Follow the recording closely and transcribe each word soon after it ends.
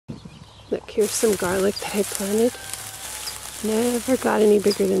Look, here's some garlic that I planted. Never got any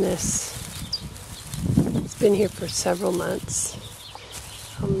bigger than this. It's been here for several months.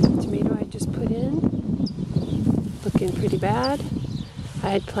 The tomato I just put in, looking pretty bad. I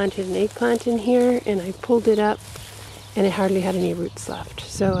had planted an eggplant in here and I pulled it up and it hardly had any roots left.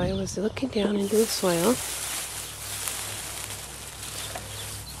 So I was looking down into the soil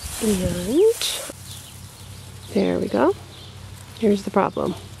and there we go. Here's the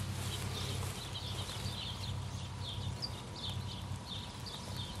problem.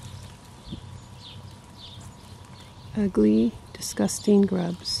 Ugly, disgusting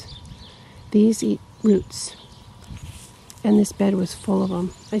grubs. These eat roots. And this bed was full of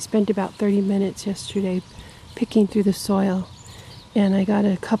them. I spent about 30 minutes yesterday picking through the soil, and I got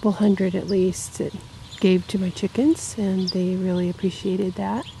a couple hundred at least that gave to my chickens, and they really appreciated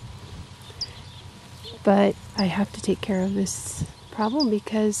that. But I have to take care of this problem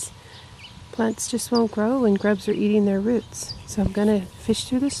because plants just won't grow and grubs are eating their roots. So I'm going to fish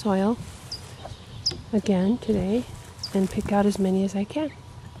through the soil again today and pick out as many as I can.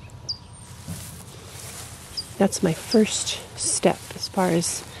 That's my first step as far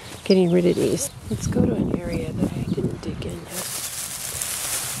as getting rid of these. Let's go to an area that I didn't dig in yet.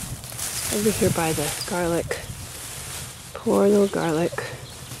 Over here by the garlic. Poor little garlic.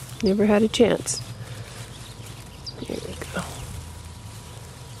 Never had a chance. There we go.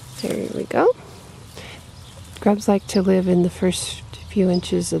 There we go. Grubs like to live in the first few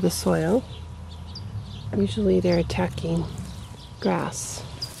inches of the soil. Usually they're attacking grass.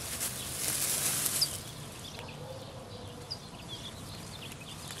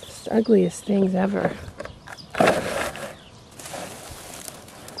 Just the ugliest things ever.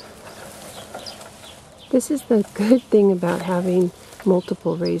 This is the good thing about having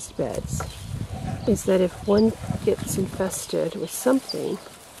multiple raised beds, is that if one gets infested with something,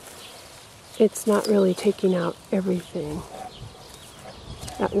 it's not really taking out everything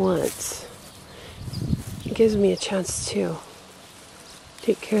at once. It gives me a chance to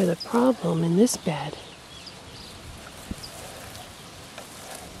take care of the problem in this bed.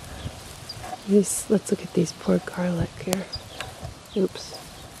 Let's look at these poor garlic here. Oops.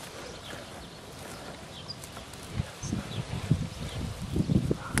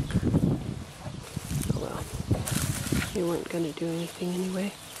 Oh well. They weren't going to do anything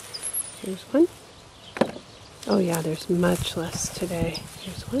anyway. Here's one. Oh yeah, there's much less today.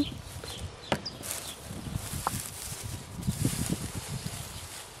 Here's one.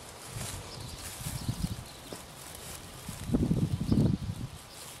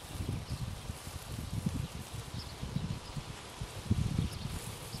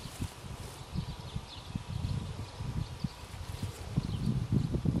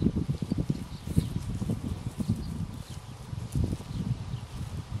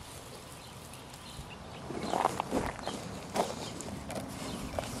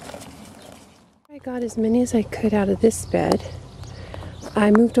 I got as many as I could out of this bed. I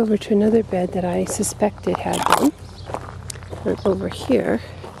moved over to another bed that I suspected had them. Went over here,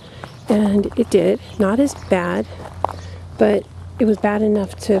 and it did. Not as bad, but it was bad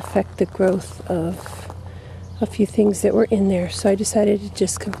enough to affect the growth of a few things that were in there. So I decided to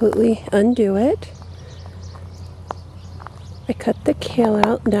just completely undo it. I cut the kale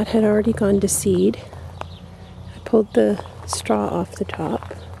out, and that had already gone to seed. I pulled the straw off the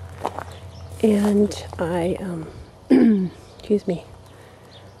top. And I, excuse me,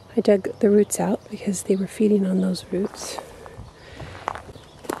 I dug the roots out because they were feeding on those roots.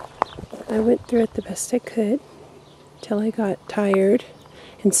 I went through it the best I could till I got tired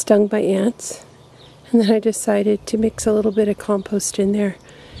and stung by ants. And then I decided to mix a little bit of compost in there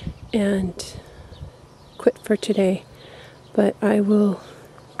and quit for today. But I will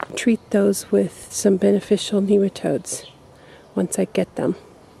treat those with some beneficial nematodes once I get them.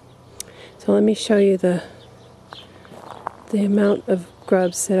 So let me show you the amount of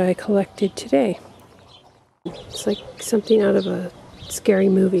grubs that I collected today. It's like something out of a scary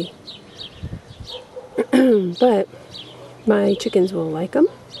movie. But my chickens will like them.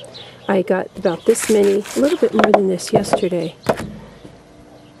 I got about this many, a little bit more than this yesterday.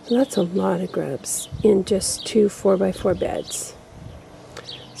 So that's a lot of grubs in just 2 4x4 beds.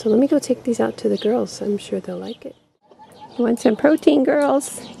 So let me go take these out to the girls. I'm sure they'll like it. You want some protein,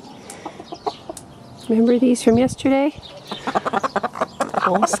 girls? Remember these from yesterday?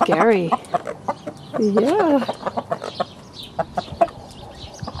 Oh, scary. Yeah.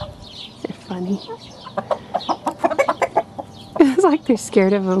 They're funny. It's like they're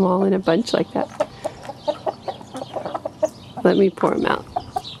scared of them all in a bunch like that. Let me pour them out.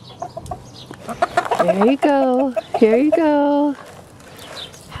 There you go. Here you go.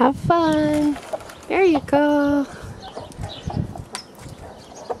 Have fun. There you go.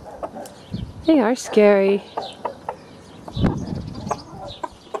 They are scary.